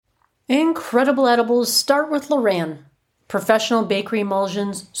Incredible edibles start with Loran. Professional bakery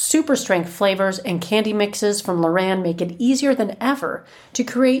emulsions, super strength flavors, and candy mixes from Loran make it easier than ever to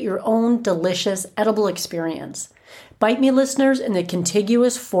create your own delicious edible experience. Bite Me listeners in the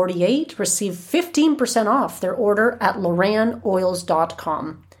contiguous 48 receive 15% off their order at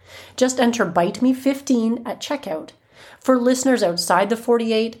LoranOils.com. Just enter Bite Me 15 at checkout. For listeners outside the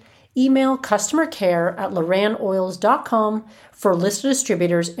 48, email customer care at LoranOils.com for list of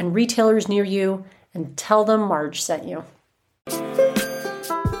distributors and retailers near you and tell them Marge sent you.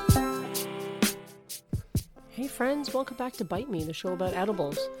 Hey friends, welcome back to Bite Me, the show about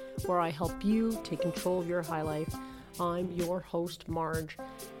edibles, where I help you take control of your high life. I'm your host, Marge,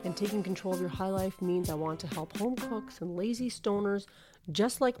 and taking control of your high life means I want to help home cooks and lazy stoners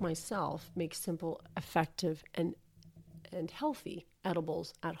just like myself make simple, effective, and healthy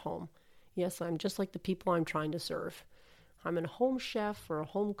edibles at home. Yes, I'm just like the people I'm trying to serve. I'm a home chef or a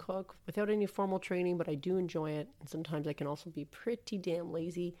home cook without any formal training, but I do enjoy it. And sometimes I can also be pretty damn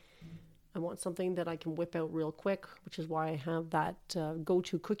lazy. I want something that I can whip out real quick, which is why I have that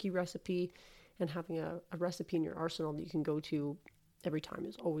go-to cookie recipe. And having a recipe in your arsenal that you can go to every time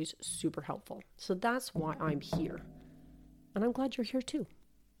is always super helpful. So that's why I'm here. And I'm glad you're here too.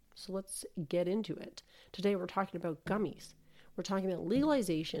 So let's get into it. Today we're talking about gummies. We're talking about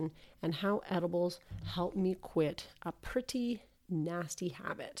legalization and how edibles help me quit a pretty nasty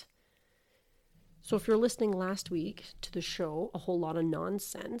habit. So if you're listening last week to the show, A Whole Lot of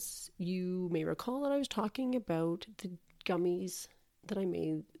Nonsense, you may recall that I was talking about the gummies that I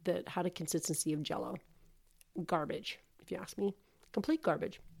made that had a consistency of Jell-O. Garbage, if you ask me. Complete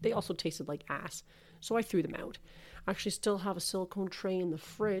garbage. They also tasted like ass, so I threw them out. I actually still have a silicone tray in the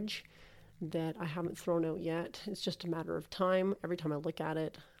fridge that I haven't thrown out yet. It's just a matter of time. Every time I look at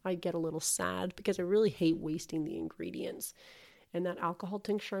it, I get a little sad because I really hate wasting the ingredients. And that alcohol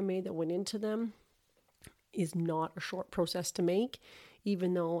tincture I made that went into them is not a short process to make.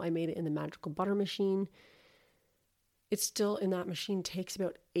 Even though I made it in the magical butter machine, it's still in that machine takes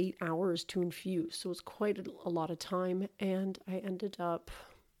about 8 hours to infuse. So it's quite a lot of time. And I'm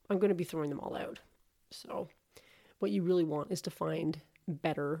going to be throwing them all out. So what you really want is to find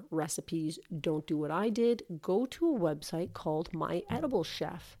better recipes. Don't do what I did. Go to a website called My Edible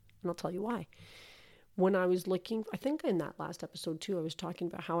Chef, and I'll tell you why. When I was looking, I think in that last episode too, I was talking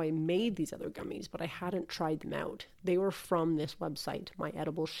about how I made these other gummies, but I hadn't tried them out. They were from this website,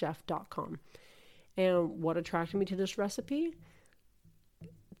 myediblechef.com. And what attracted me to this recipe?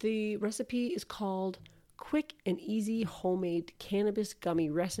 The recipe is called Quick and Easy Homemade Cannabis Gummy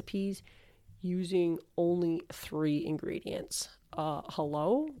Recipes using only 3 ingredients.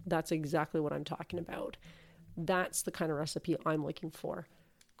 Hello? That's exactly what I'm talking about. That's the kind of recipe I'm looking for.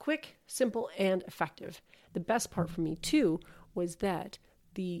 Quick, simple, and effective. The best part for me, too, was that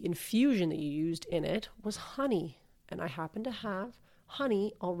the infusion that you used in it was honey. And I happen to have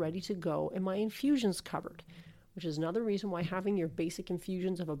honey all ready to go in my infusions cupboard, which is another reason why having your basic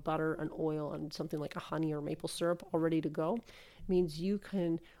infusions of a butter, an oil, and something like a honey or maple syrup all ready to go means you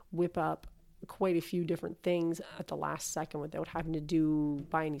can whip up quite a few different things at the last second without having to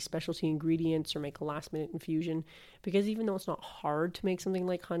buy any specialty ingredients or make a last minute infusion. Because even though it's not hard to make something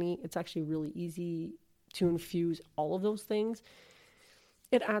like honey, it's actually really easy to infuse all of those things.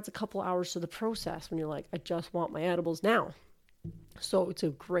 It adds a couple hours to the process when you're like, I just want my edibles now. So it's a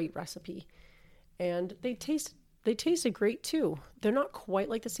great recipe. And they tasted great too. They're not quite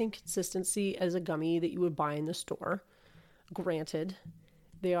like the same consistency as a gummy that you would buy in the store. Granted,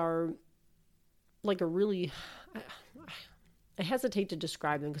 they are like a really, I hesitate to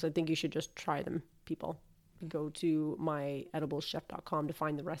describe them because I think you should just try them, people. Go to myediblechef.com to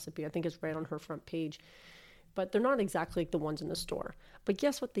find the recipe. I think it's right on her front page. But they're not exactly like the ones in the store. But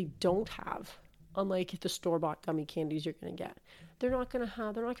guess what they don't have? Unlike the store-bought gummy candies you're going to get. They're not going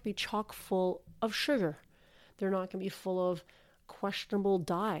to be chock full of sugar. They're not going to be full of questionable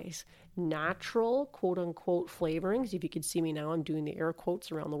dyes. Natural, quote-unquote, flavorings. If you could see me now, I'm doing the air quotes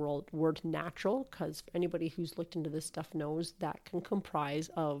around the word natural, because anybody who's looked into this stuff knows that can comprise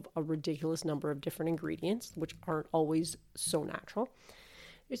of a ridiculous number of different ingredients, which aren't always so natural.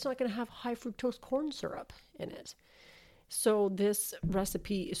 It's not going to have high fructose corn syrup in it. So this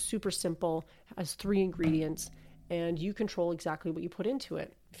recipe is super simple, has 3 ingredients, and you control exactly what you put into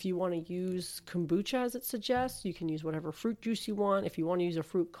it. If you want to use kombucha as it suggests, you can use whatever fruit juice you want. If you want to use a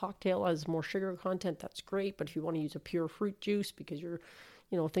fruit cocktail as more sugar content, that's great. But if you want to use a pure fruit juice because you're,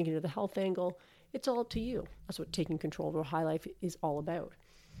 thinking of the health angle, it's all up to you. That's what taking control of your high life is all about.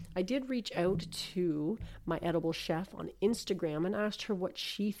 I did reach out to my edible chef on Instagram and asked her what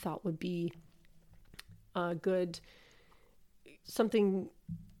she thought would be a good, something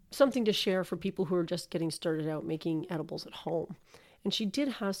something to share for people who are just getting started out making edibles at home. And she did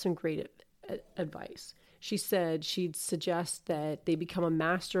have some great advice. She said she'd suggest that they become a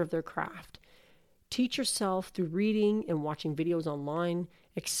master of their craft. Teach yourself through reading and watching videos online,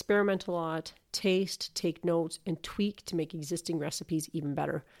 experiment a lot, taste, take notes, and tweak to make existing recipes even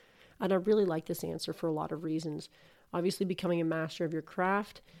better. And I really like this answer for a lot of reasons. Obviously, becoming a master of your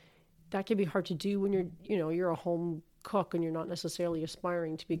craft, that can be hard to do when you're a home cook and you're not necessarily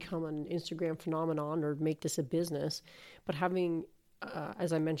aspiring to become an Instagram phenomenon or make this a business. But having,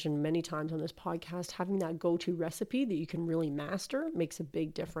 as I mentioned many times on this podcast, having that go-to recipe that you can really master makes a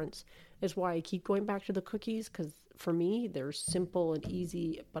big difference. That's why I keep going back to the cookies, because for me, they're simple and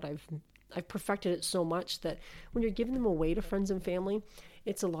easy, but I've perfected it so much that when you're giving them away to friends and family,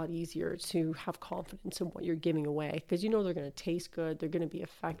 it's a lot easier to have confidence in what you're giving away, because you know they're going to taste good, they're going to be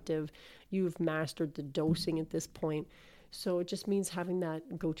effective, you've mastered the dosing at this point. So it just means having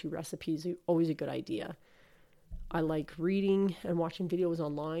that go-to recipe is always a good idea. I like reading and watching videos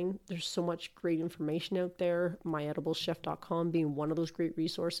online. There's so much great information out there. myedibleschef.com being one of those great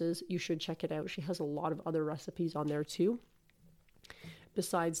resources. You should check it out. She has a lot of other recipes on there too,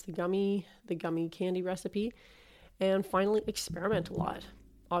 besides the gummy candy recipe. And finally, experiment a lot.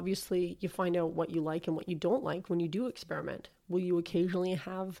 Obviously, you find out what you like and what you don't like when you do experiment. Will you occasionally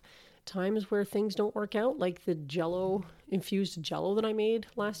have times where things don't work out, like the infused Jell-O that I made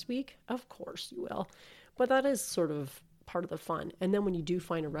last week? Of course you will. But that is sort of part of the fun. And then when you do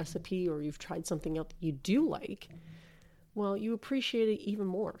find a recipe or you've tried something out that you do like, well, you appreciate it even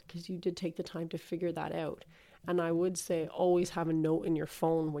more because you did take the time to figure that out. And I would say always have a note in your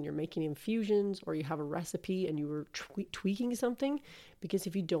phone when you're making infusions or you have a recipe and you were tweaking something, because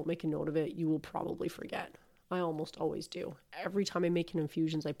if you don't make a note of it, you will probably forget. I almost always do. Every time I make an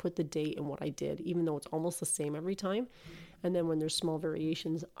infusions, I put the date and what I did, even though it's almost the same every time. And then when there's small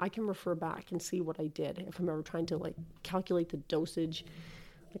variations, I can refer back and see what I did. If I'm ever trying to calculate the dosage,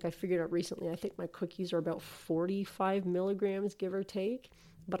 like I figured out recently, I think my cookies are about 45 milligrams, give or take.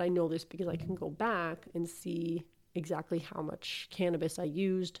 But I know this because I can go back and see exactly how much cannabis I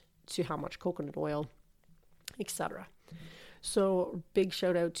used to how much coconut oil, etc. So big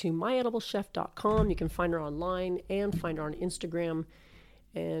shout out to myedibleschef.com. You can find her online and find her on Instagram.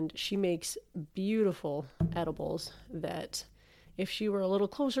 And she makes beautiful edibles that if she were a little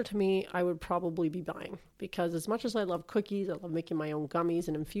closer to me, I would probably be buying. Because as much as I love cookies, I love making my own gummies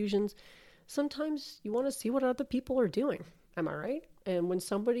and infusions, sometimes you want to see what other people are doing. Am I right? And when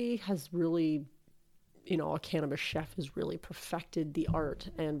somebody has really, a cannabis chef has really perfected the art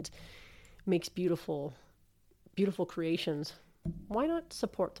and makes beautiful, beautiful creations, why not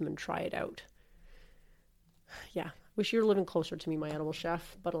support them and try it out? Yeah, wish you were living closer to me, my edible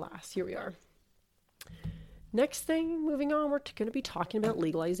chef, but alas, here we are. Next thing, moving on, we're going to be talking about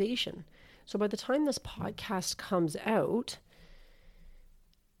legalization. So by the time this podcast comes out,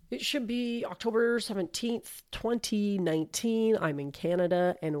 it should be October 17th, 2019. I'm in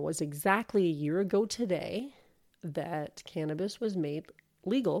Canada, and it was exactly a year ago today that cannabis was made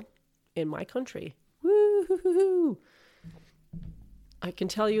legal in my country. Woo-hoo-hoo-hoo. I can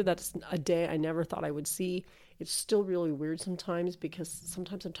tell you that's a day I never thought I would see. It's still really weird sometimes because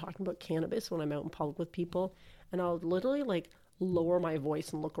sometimes I'm talking about cannabis when I'm out in public with people, and I'll literally lower my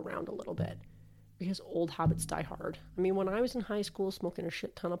voice and look around a little bit, because old habits die hard. I mean, when I was in high school smoking a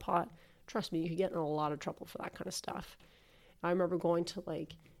shit ton of pot, trust me, you could get in a lot of trouble for that kind of stuff. I remember going to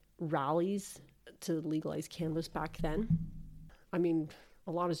rallies to legalize cannabis back then. I mean,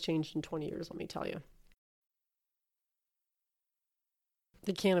 a lot has changed in 20 years, let me tell you.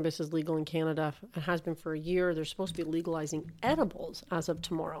 The cannabis is legal in Canada. It has been for a year. They're supposed to be legalizing edibles as of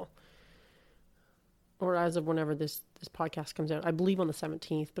tomorrow, or as of whenever this podcast comes out. I believe on the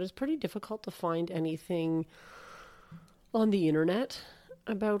 17th, but it's pretty difficult to find anything on the internet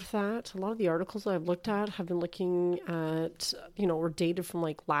about that. A lot of the articles that I've looked at have been looking at, were dated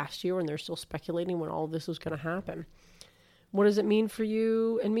from last year, and they're still speculating when all of this was going to happen. What does it mean for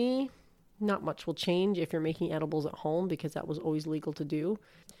you and me? Not much will change if you're making edibles at home, because that was always legal to do.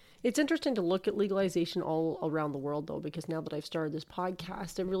 It's interesting to look at legalization all around the world, though, because now that I've started this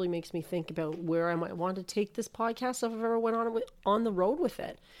podcast, it really makes me think about where I might want to take this podcast if I ever went on the road with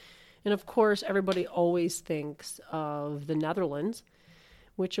it. And of course, everybody always thinks of the Netherlands,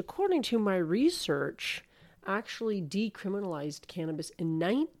 which, according to my research, actually decriminalized cannabis in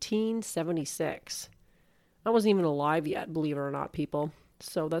 1976. I wasn't even alive yet, believe it or not, people.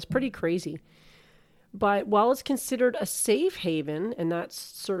 So that's pretty crazy. But while it's considered a safe haven, and that's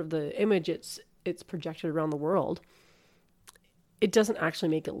sort of the image it's projected around the world, it doesn't actually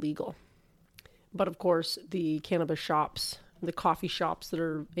make it legal. But of course, the cannabis shops the coffee shops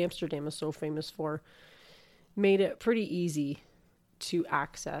that Amsterdam is so famous for, made it pretty easy to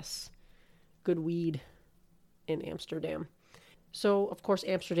access good weed in Amsterdam. So, of course,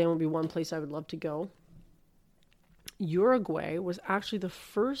 Amsterdam would be one place I would love to go. Uruguay was actually the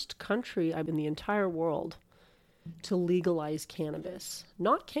first country in the entire world to legalize cannabis.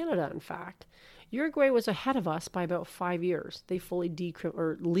 Not Canada, in fact. Uruguay was ahead of us by about 5 years. They fully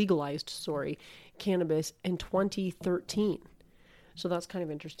legalized cannabis in 2013. So that's kind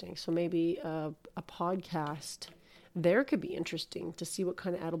of interesting. So maybe a podcast there could be interesting to see what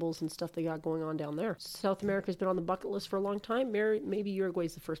kind of edibles and stuff they got going on down there. South America's been on the bucket list for a long time. Maybe Uruguay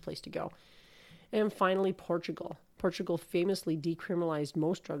is the first place to go. And finally, Portugal. Portugal famously decriminalized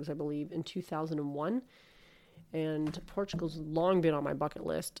most drugs, I believe, in 2001. And Portugal's long been on my bucket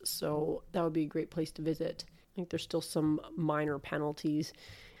list, so that would be a great place to visit. I think there's still some minor penalties.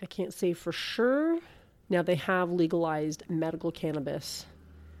 I can't say for sure. Now, they have legalized medical cannabis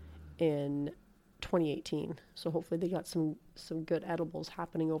in 2018, so hopefully they got some good edibles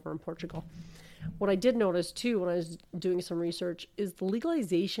happening over in Portugal. What I did notice, too, when I was doing some research, is the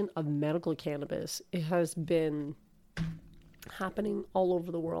legalization of medical cannabis. It has been happening all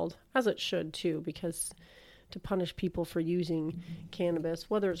over the world, as it should, too, because to punish people for using cannabis,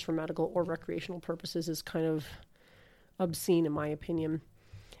 whether it's for medical or recreational purposes, is kind of obscene in my opinion.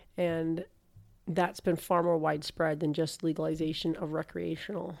 And that's been far more widespread than just legalization of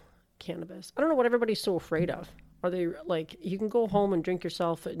recreational cannabis. I don't know what everybody's so afraid of. Are they like, you can go home and drink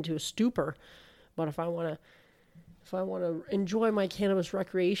yourself into a stupor, but if I want to enjoy my cannabis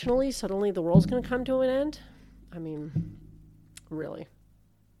recreationally, suddenly the world's going to come to an end? I mean, really?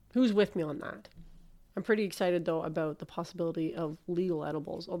 Who's with me on that? I'm pretty excited, though, about the possibility of legal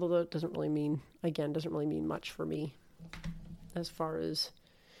edibles, although that doesn't really mean much for me as far as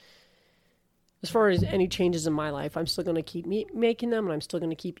any changes in my life. I'm still going to keep making them, and I'm still going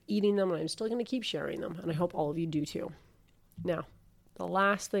to keep eating them, and I'm still going to keep sharing them, and I hope all of you do too. Now, the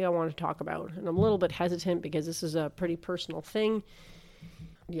last thing I want to talk about, and I'm a little bit hesitant because this is a pretty personal thing.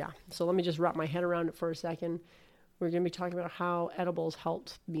 Yeah, so let me just wrap my head around it for a second. We're going to be talking about how edibles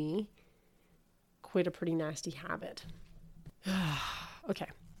helped me quit a pretty nasty habit. Okay,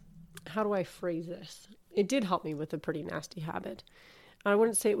 how do I phrase this? It did help me with a pretty nasty habit. I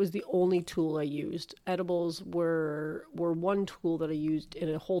wouldn't say it was the only tool I used. Edibles were one tool that I used in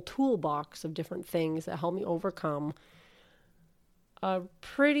a whole toolbox of different things that helped me overcome a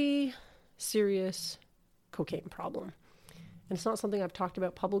pretty serious cocaine problem. And it's not something I've talked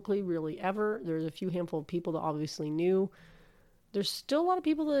about publicly really ever. There's a few handful of people that obviously knew. There's still a lot of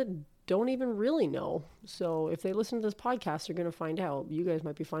people that don't even really know. So if they listen to this podcast, they're going to find out. You guys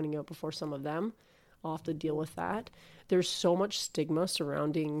might be finding out before some of them. I'll have to deal with that. There's so much stigma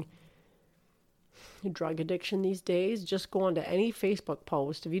surrounding drug addiction these days. Just go on to any Facebook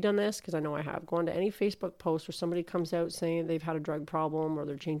post. Have you done this? Because I know I have. Go on to any Facebook post where somebody comes out saying they've had a drug problem or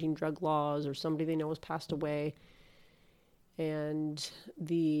they're changing drug laws or somebody they know has passed away. And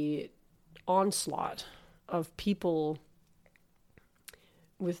the onslaught of people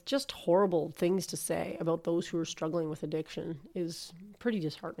with just horrible things to say about those who are struggling with addiction is pretty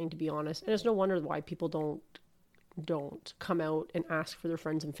disheartening, to be honest. And it's no wonder why people don't come out and ask for their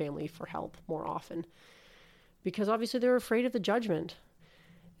friends and family for help more often, because obviously they're afraid of the judgment.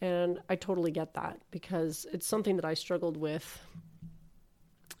 And I totally get that, because it's something that I struggled with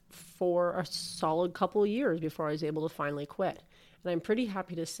for a solid couple of years before I was able to finally quit. And I'm pretty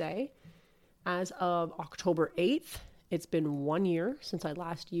happy to say, as of October 8th, it's been 1 year since I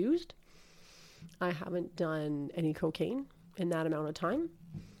last used. I haven't done any cocaine in that amount of time.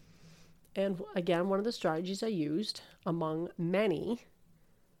 And again, one of the strategies I used, among many,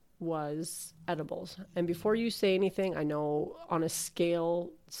 was edibles. And before you say anything, I know on a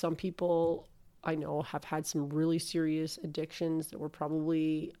scale, some people I know have had some really serious addictions that were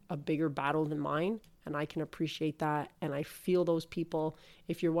probably a bigger battle than mine. And I can appreciate that. And I feel those people.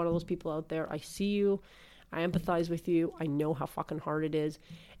 If you're one of those people out there, I see you. I empathize with you. I know how fucking hard it is.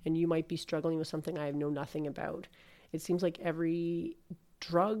 And you might be struggling with something I know nothing about. It seems like every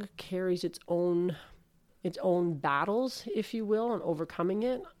drug carries its own battles, if you will, and overcoming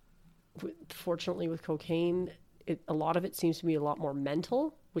it. Fortunately, with cocaine, a lot of it seems to be a lot more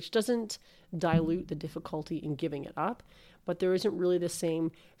mental, which doesn't dilute the difficulty in giving it up. But there isn't really the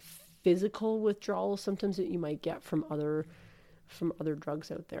same physical withdrawal symptoms that you might get from other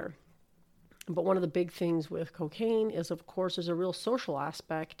drugs out there. But one of the big things with cocaine is, of course, there's a real social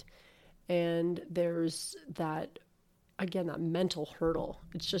aspect, and there's that mental hurdle.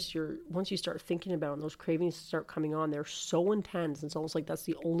 It's just once you start thinking about it and those cravings start coming on, they're so intense. It's almost like that's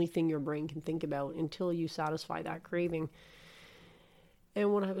the only thing your brain can think about until you satisfy that craving.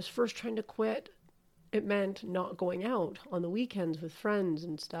 And when I was first trying to quit, it meant not going out on the weekends with friends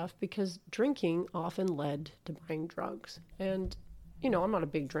and stuff because drinking often led to buying drugs. And, I'm not a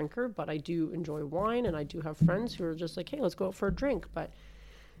big drinker, but I do enjoy wine, and I do have friends who are just like, hey, let's go out for a drink. But,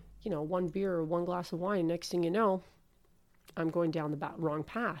 one beer or one glass of wine, next thing you know, I'm going down the wrong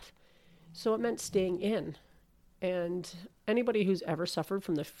path. So it meant staying in. And anybody who's ever suffered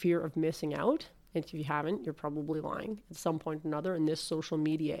from the fear of missing out, and if you haven't, you're probably lying at some point or another in this social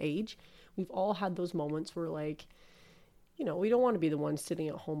media age. We've all had those moments where, like, we don't want to be the ones sitting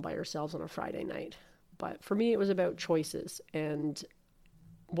at home by ourselves on a Friday night. But for me, it was about choices. And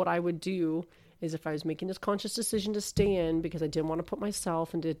what I would do is, if I was making this conscious decision to stay in because I didn't want to put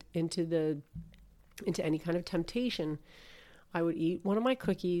myself into any kind of temptation, I would eat one of my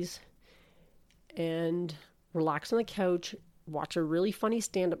cookies and relax on the couch, watch a really funny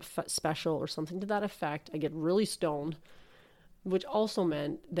stand-up special or something to that effect. I get really stoned, which also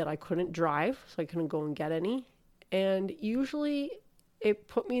meant that I couldn't drive, so I couldn't go and get any. And usually it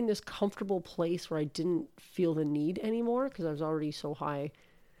put me in this comfortable place where I didn't feel the need anymore because I was already so high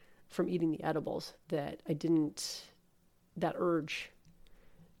from eating the edibles that that urge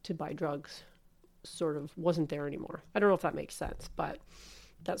to buy drugs sort of wasn't there anymore. I don't know if that makes sense, but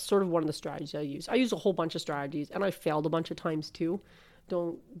that's sort of one of the strategies I use. I use a whole bunch of strategies, and I failed a bunch of times too.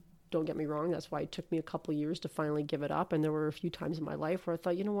 Don't get me wrong. That's why it took me a couple of years to finally give it up. And there were a few times in my life where I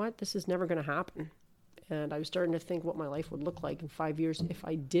thought, you know what, this is never going to happen. And I was starting to think what my life would look like in 5 years if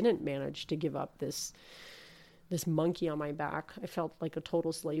I didn't manage to give up this monkey on my back. I felt like a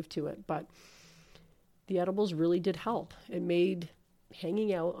total slave to it. But the edibles really did help. It made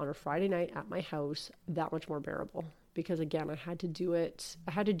hanging out on a Friday night at my house that much more bearable. Because again, I had to do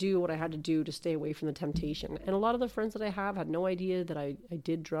what I had to do to stay away from the temptation. And a lot of the friends that I have had no idea that I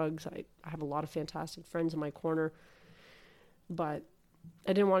did drugs. I have a lot of fantastic friends in my corner, but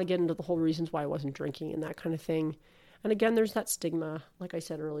I didn't want to get into the whole reasons why I wasn't drinking and that kind of thing. And again, there's that stigma, like I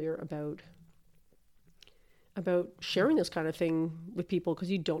said earlier, about sharing this kind of thing with people because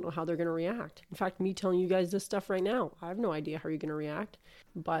you don't know how they're going to react. In fact, me telling you guys this stuff right now, I have no idea how you're going to react,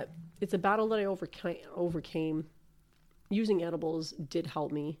 but it's a battle that I overcame. Using edibles did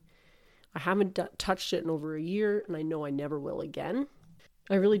help me. I haven't touched it in over a year, and I know I never will again.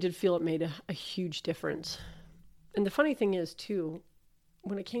 I really did feel it made a huge difference. And the funny thing is, too,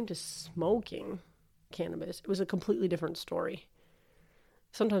 when it came to smoking cannabis, it was a completely different story.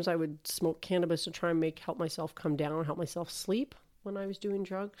 Sometimes I would smoke cannabis to try and help myself come down, help myself sleep when I was doing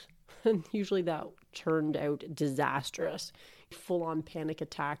drugs. And usually that turned out disastrous. Full-on panic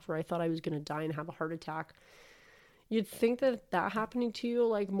attack where I thought I was going to die and have a heart attack. You'd think that happening to you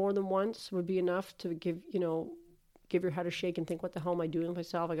like more than once would be enough to give your head a shake and think, what the hell am I doing with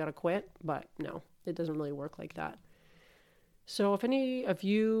myself? I got to quit. But no, it doesn't really work like that. So if any of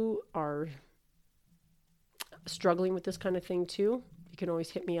you are struggling with this kind of thing too, you can always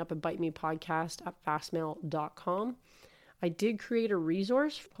hit me up at bitemepodcast@fastmail.com. I did create a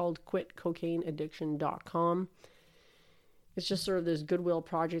resource called quitcocaineaddiction.com. It's just sort of this goodwill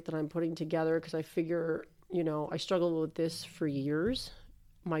project that I'm putting together because I figure, I struggled with this for years.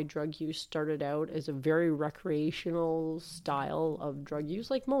 My drug use started out as a very recreational style of drug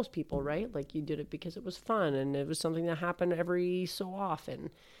use, like most people, right? Like you did it because it was fun and it was something that happened every so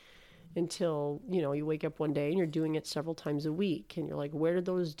often until, you wake up one day and you're doing it several times a week and you're like, where did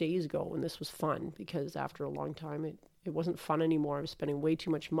those days go when this was fun? Because after a long time, it wasn't fun anymore. I was spending way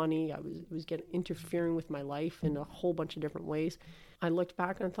too much money. It was interfering with my life in a whole bunch of different ways. I looked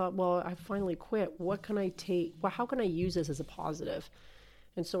back and thought, well, I finally quit. What can I take? Well, how can I use this as a positive?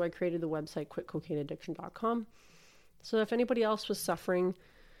 And so I created the website quitcocaineaddiction.com. So if anybody else was suffering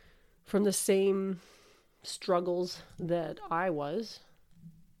from the same struggles that I was,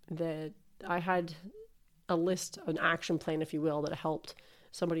 that I had a list, an action plan, if you will, that helped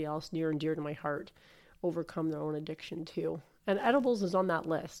somebody else near and dear to my heart overcome their own addiction too. And edibles is on that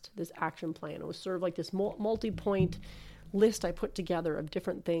list, this action plan. It was sort of like this multi-point list I put together of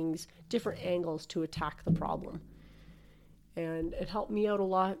different things, different angles to attack the problem. And it helped me out a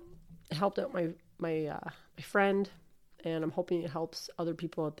lot. It helped out my friend, and I'm hoping it helps other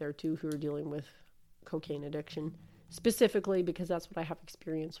people out there too who are dealing with cocaine addiction, specifically because that's what I have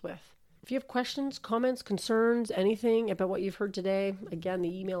experience with. If you have questions, comments, concerns, anything about what you've heard today, again,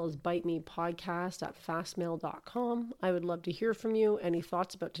 the email is bitemepodcast@fastmail.com. I would love to hear from you. Any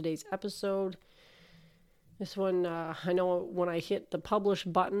thoughts about today's episode? This one, I know when I hit the publish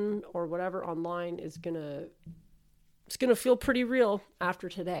button or whatever online, it's gonna feel pretty real after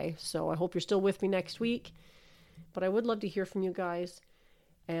today. So I hope you're still with me next week. But I would love to hear from you guys.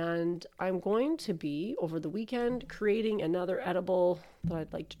 And I'm going to be, over the weekend, creating another edible that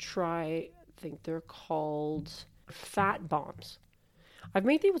I'd like to try. I think they're called fat bombs. I've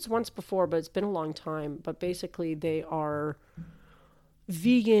made these once before, but it's been a long time. But basically, they are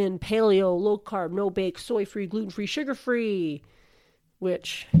vegan, paleo, low carb, no bake, soy-free, gluten-free, sugar-free,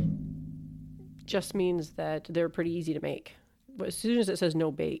 which just means that they're pretty easy to make. But as soon as it says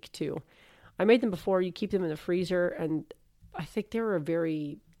no bake, too. I made them before. You keep them in the freezer, and I think they're a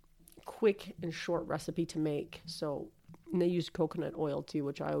very quick and short recipe to make. So, and they use coconut oil, too,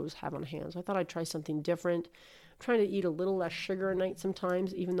 which I always have on hand. So I thought I'd try something different. I'm trying to eat a little less sugar at night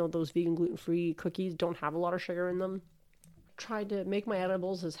sometimes, even though those vegan gluten-free cookies don't have a lot of sugar in them. Tried to make my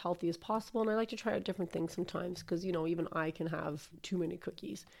edibles as healthy as possible, and I like to try out different things sometimes because, you know, even I can have too many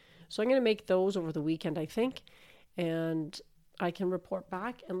cookies. So I'm going to make those over the weekend, I think, and I can report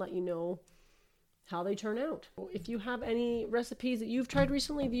back and let you know how they turn out. If you have any recipes that you've tried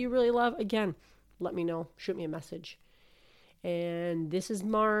recently that you really love, again, let me know. Shoot me a message. And this is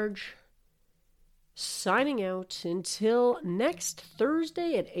Marge signing out until next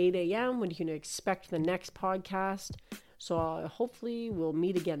Thursday at 8 a.m. when you can expect the next podcast. So hopefully we'll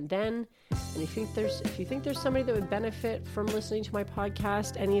meet again then. And if you think there's somebody that would benefit from listening to my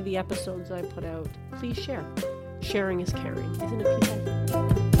podcast, any of the episodes I put out, please share. Sharing is caring, isn't it, people?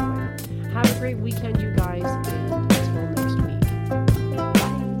 Have a great weekend, you guys.